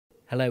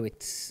Hello,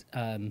 it's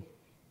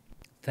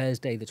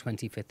Thursday the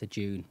 25th of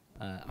June.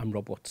 I'm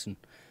Rob Watson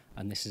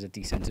and this is a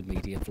Decentered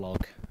media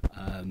vlog.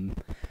 And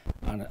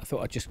I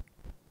thought I'd just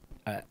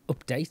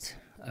update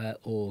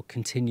or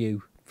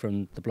continue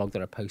from the blog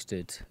that I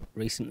posted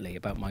recently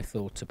about my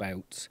thoughts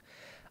about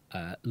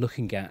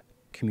looking at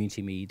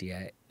community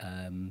media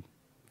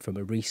from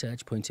a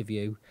research point of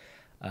view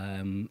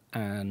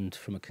and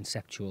from a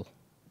conceptual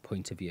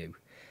point of view.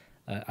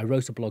 I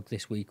wrote a blog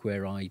this week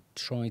where I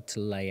tried to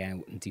lay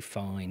out and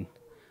define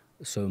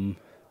some,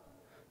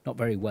 not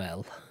very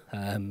well,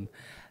 kind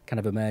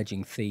of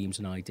emerging themes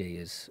and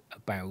ideas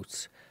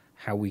about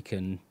how we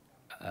can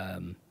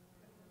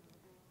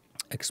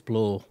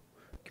explore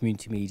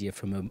community media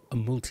from a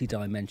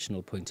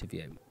multi-dimensional point of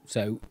view.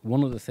 So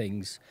one of the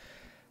things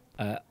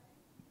that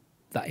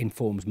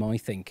informs my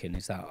thinking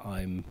is that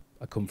I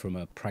come from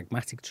a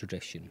pragmatic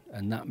tradition,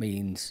 and that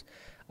means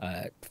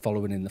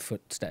following in the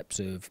footsteps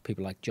of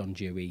people like John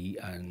Dewey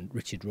and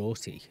Richard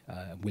Rorty,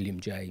 William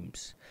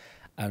James.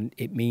 And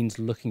it means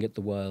looking at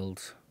the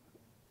world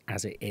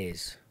as it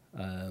is,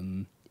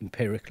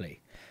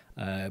 empirically,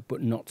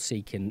 but not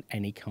seeking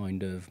any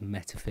kind of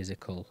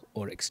metaphysical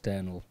or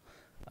external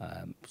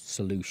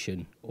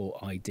solution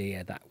or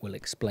idea that will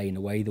explain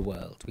away the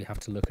world. We have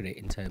to look at it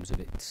in terms of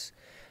its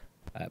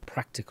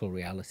practical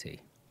reality.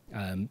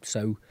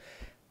 So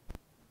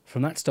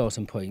from that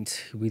starting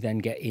point, we then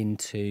get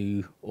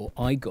into, or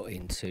I got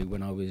into,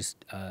 when I was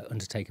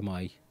undertaking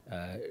my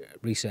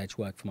research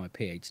work for my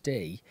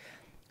PhD,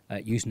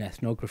 using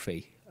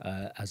ethnography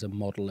as a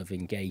model of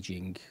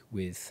engaging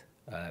with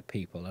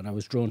people. And I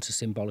was drawn to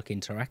symbolic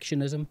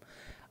interactionism,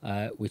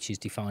 which is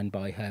defined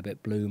by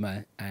Herbert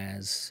Blumer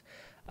as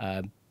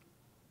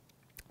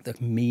the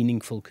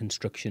meaningful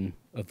construction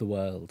of the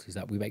world, is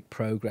that we make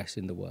progress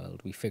in the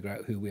world, we figure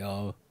out who we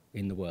are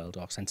in the world,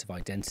 our sense of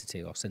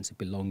identity, our sense of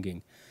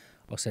belonging,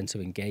 our sense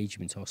of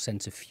engagement, our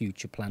sense of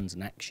future plans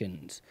and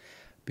actions,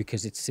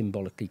 because it's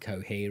symbolically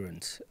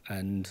coherent.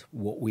 And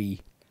what we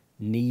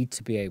need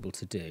to be able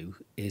to do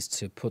is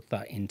to put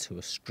that into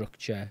a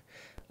structure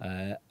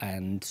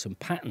and some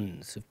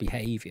patterns of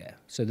behaviour.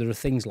 So there are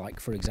things like,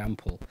 for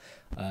example,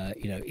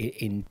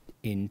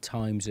 in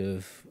times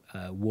of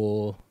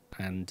war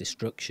and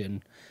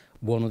destruction,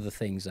 one of the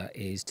things that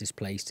is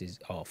displaced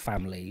are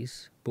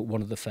families, but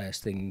one of the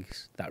first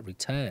things that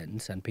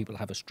returns, and people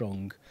have a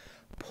strong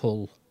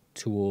pull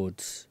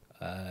towards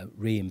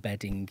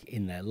re-embedding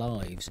in their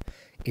lives,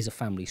 is a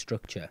family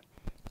structure.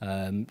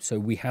 So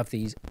we have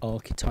these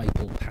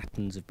archetypal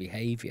patterns of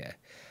behaviour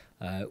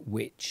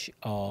which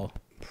are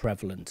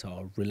prevalent.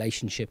 Our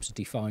relationships are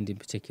defined in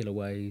particular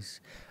ways.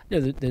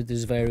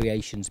 There's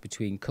variations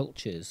between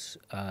cultures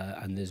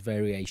and there's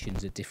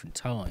variations at different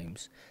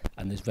times,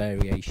 and there's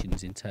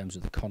variations in terms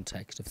of the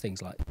context of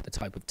things like the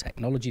type of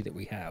technology that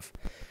we have.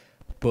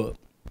 But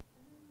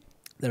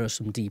there are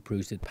some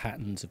deep-rooted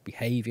patterns of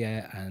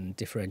behaviour and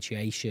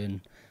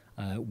differentiation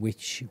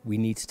which we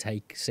need to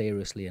take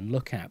seriously and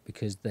look at,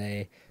 because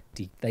they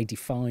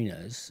define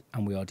us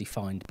and we are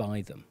defined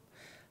by them.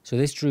 So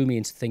this drew me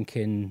into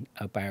thinking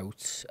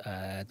about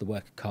the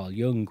work of Carl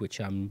Jung, which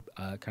I'm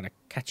kind of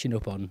catching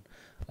up on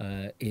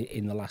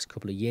in the last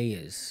couple of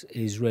years,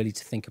 is really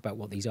to think about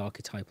what these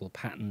archetypal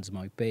patterns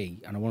might be.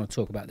 And I want to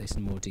talk about this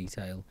in more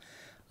detail,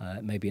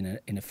 maybe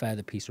in a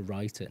further piece of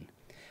writing.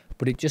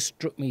 But it just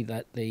struck me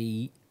that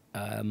the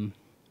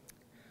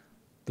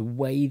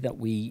way that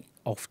we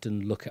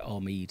often look at our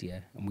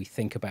media and we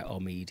think about our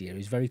media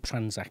is very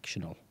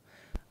transactional.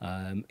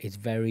 It's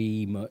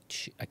very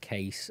much a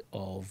case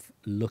of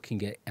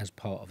looking at it as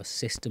part of a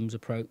systems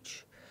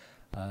approach,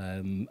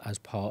 as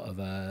part of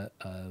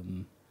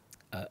kind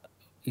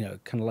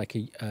of like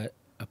if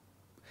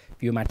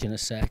you imagine a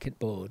circuit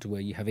board where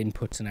you have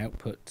inputs and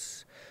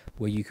outputs,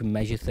 where you can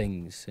measure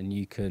things and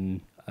you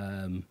can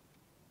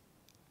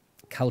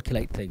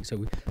calculate things.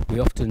 So we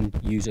often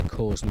use a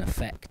cause and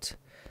effect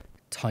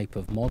type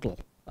of model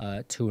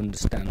to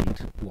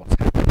understand what's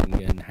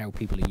happening and how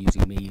people are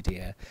using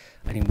media,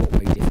 and in what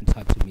way different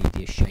types of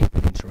media shape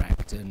and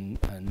interact and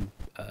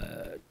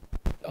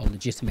are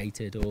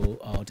legitimated or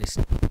are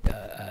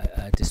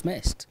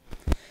dismissed,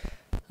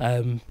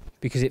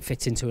 because it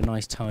fits into a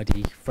nice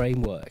tidy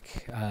framework.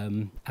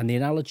 And the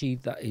analogy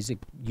that is a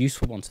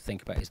useful one to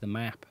think about is the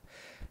map,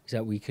 is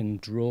that we can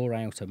draw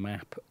out a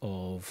map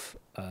of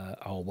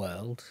our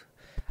world,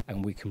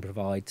 and we can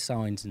provide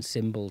signs and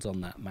symbols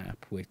on that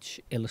map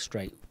which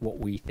illustrate what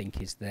we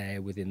think is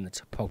there within the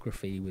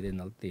topography,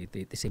 within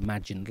this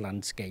imagined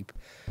landscape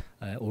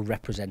or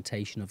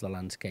representation of the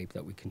landscape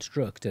that we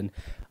construct. And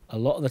a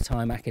lot of the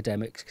time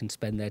academics can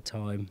spend their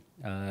time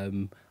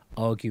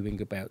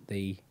arguing about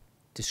the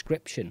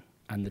description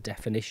and the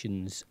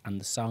definitions and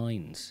the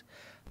signs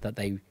that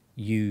they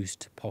use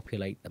to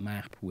populate the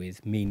map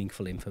with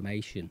meaningful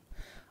information.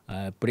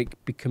 But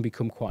it can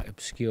become quite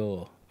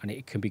obscure, and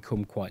it can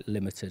become quite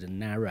limited and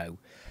narrow.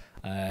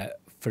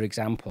 For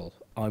example,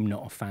 I'm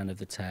not a fan of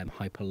the term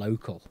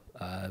hyperlocal.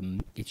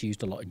 It's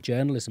used a lot in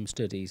journalism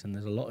studies, and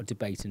there's a lot of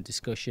debate and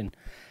discussion,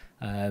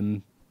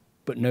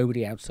 but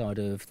nobody outside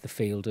of the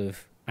field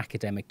of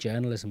academic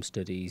journalism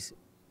studies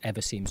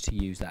ever seems to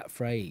use that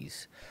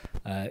phrase.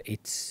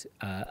 It's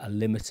a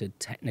limited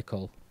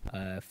technical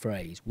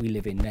phrase. We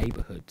live in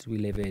neighbourhoods, we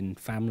live in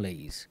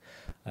families,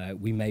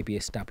 we maybe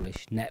establish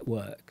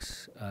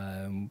networks,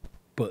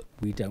 but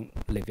we don't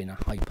live in a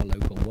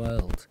hyper-local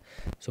world.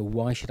 So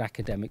why should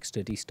academic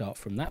study start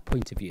from that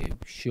point of view?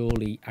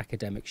 Surely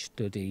academic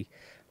study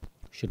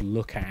should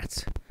look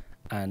at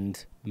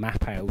and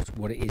map out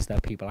what it is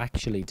that people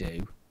actually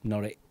do,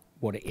 not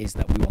what it is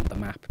that we want the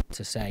map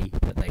to say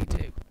that they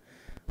do,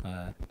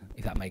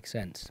 if that makes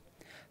sense.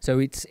 So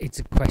it's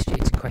a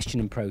question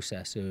and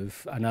process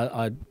of, and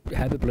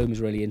Herbert Bloom is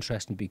really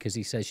interesting because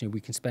he says, we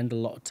can spend a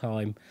lot of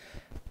time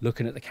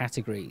looking at the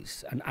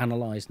categories and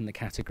analysing the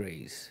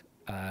categories,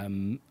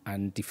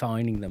 and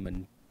defining them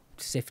and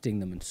sifting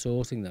them and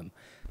sorting them,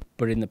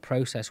 but in the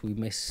process we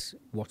miss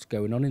what's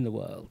going on in the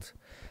world.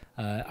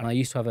 And I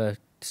used to have a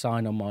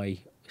sign on my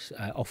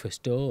office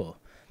door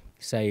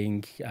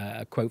saying,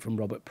 a quote from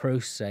Robert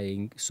Proust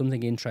saying,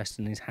 something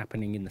interesting is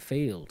happening in the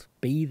field,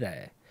 be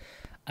there.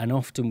 And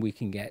often we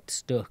can get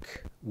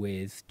stuck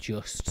with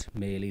just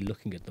merely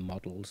looking at the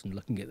models and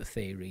looking at the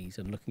theories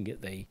and looking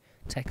at the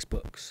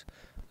textbooks.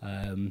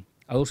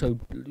 I also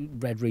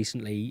read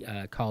recently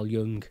Carl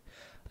Jung,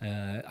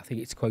 I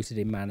think it's quoted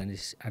in Man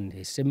and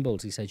His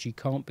Symbols. He says you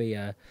can't be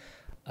an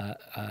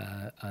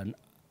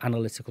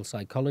analytical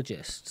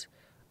psychologist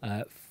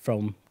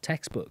from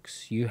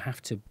textbooks. You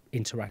have to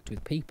interact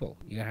with people.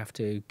 You have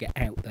to get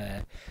out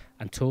there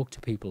and talk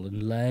to people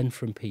and learn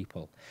from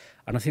people.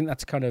 And I think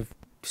that's kind of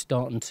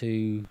starting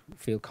to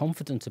feel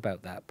confident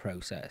about that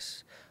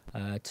process,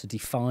 to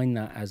define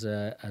that as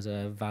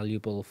a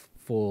valuable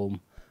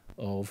form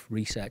of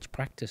research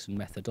practice and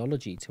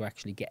methodology, to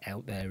actually get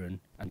out there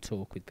and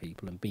talk with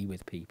people and be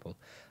with people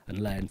and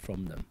learn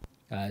from them.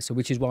 So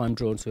which is why I'm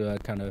drawn to a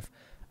kind of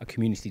a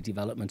community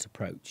development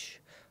approach.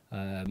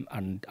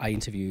 And I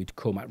interviewed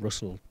Cormac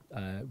Russell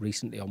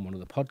recently on one of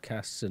the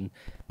podcasts, and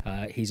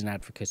he's an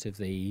advocate of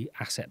the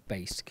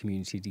asset-based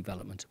community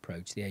development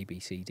approach, the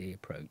ABCD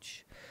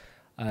approach.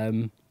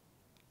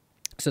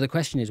 So the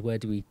question is, where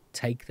do we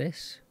take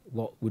this?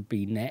 What would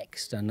be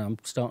next? And I'm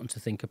starting to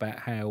think about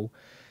how,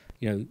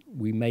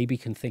 we maybe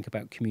can think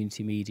about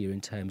community media in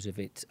terms of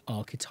its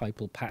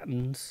archetypal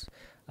patterns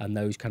and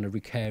those kind of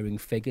recurring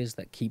figures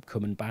that keep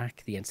coming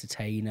back, the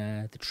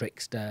entertainer, the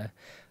trickster,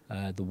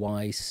 the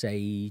wise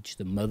sage,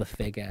 the mother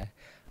figure.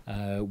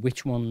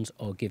 Which ones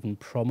are given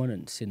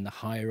prominence in the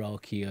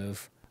hierarchy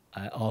of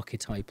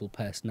archetypal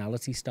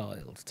personality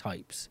styles,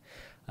 types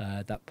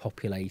that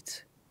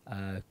populate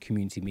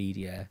community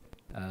media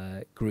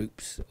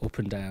groups up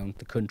and down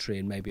the country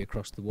and maybe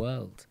across the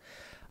world?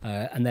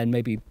 And then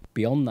maybe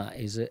beyond that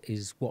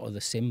is what are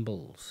the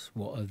symbols?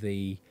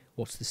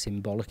 What's the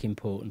symbolic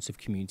importance of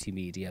community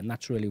media? And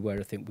that's really where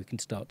I think we can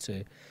start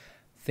to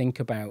think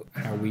about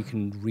how we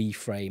can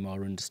reframe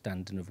our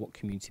understanding of what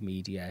community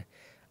media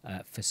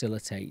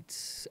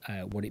facilitates,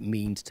 what it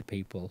means to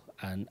people,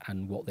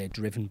 and what they're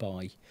driven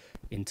by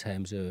in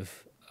terms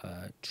of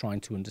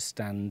trying to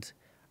understand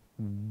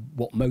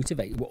what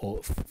motivates,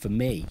 or for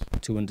me,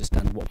 to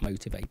understand what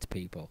motivates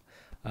people.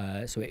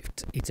 So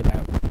it's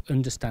about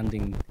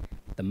understanding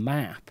the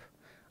map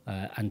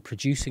and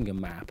producing a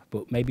map,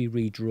 but maybe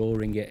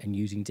redrawing it and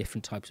using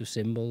different types of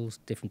symbols,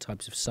 different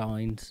types of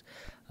signs,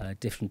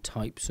 different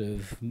types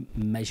of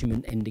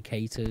measurement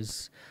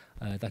indicators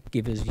that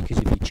give us, because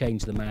if you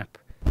change the map,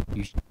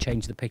 you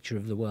change the picture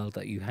of the world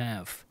that you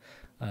have.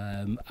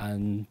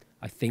 And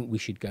I think we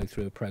should go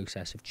through a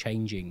process of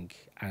changing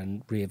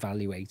and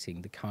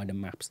reevaluating the kind of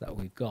maps that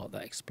we've got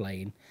that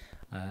explain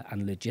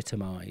and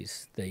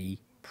legitimise the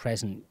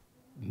present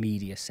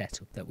media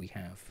setup that we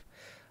have.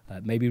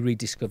 Maybe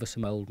rediscover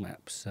some old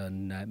maps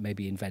and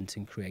maybe invent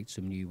and create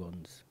some new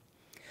ones.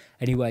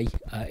 Anyway,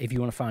 if you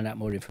want to find out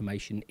more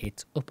information,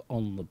 it's up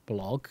on the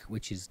blog,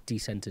 which is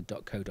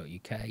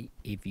decentered.co.uk.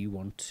 If you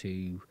want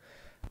to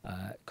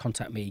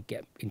contact me,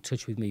 get in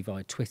touch with me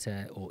via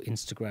Twitter or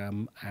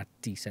Instagram at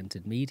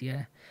Decentered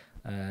Media.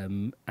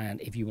 And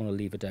if you want to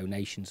leave a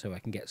donation so I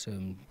can get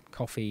some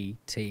coffee,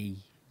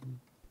 tea,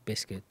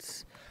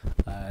 biscuits,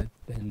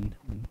 then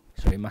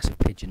sorry, a massive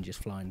pigeon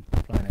just flying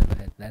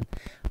overhead then,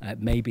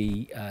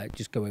 maybe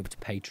just go over to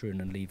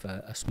Patreon and leave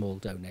a small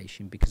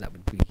donation, because that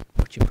would be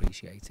much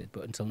appreciated.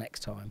 But until next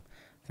time,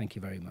 thank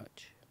you very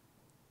much.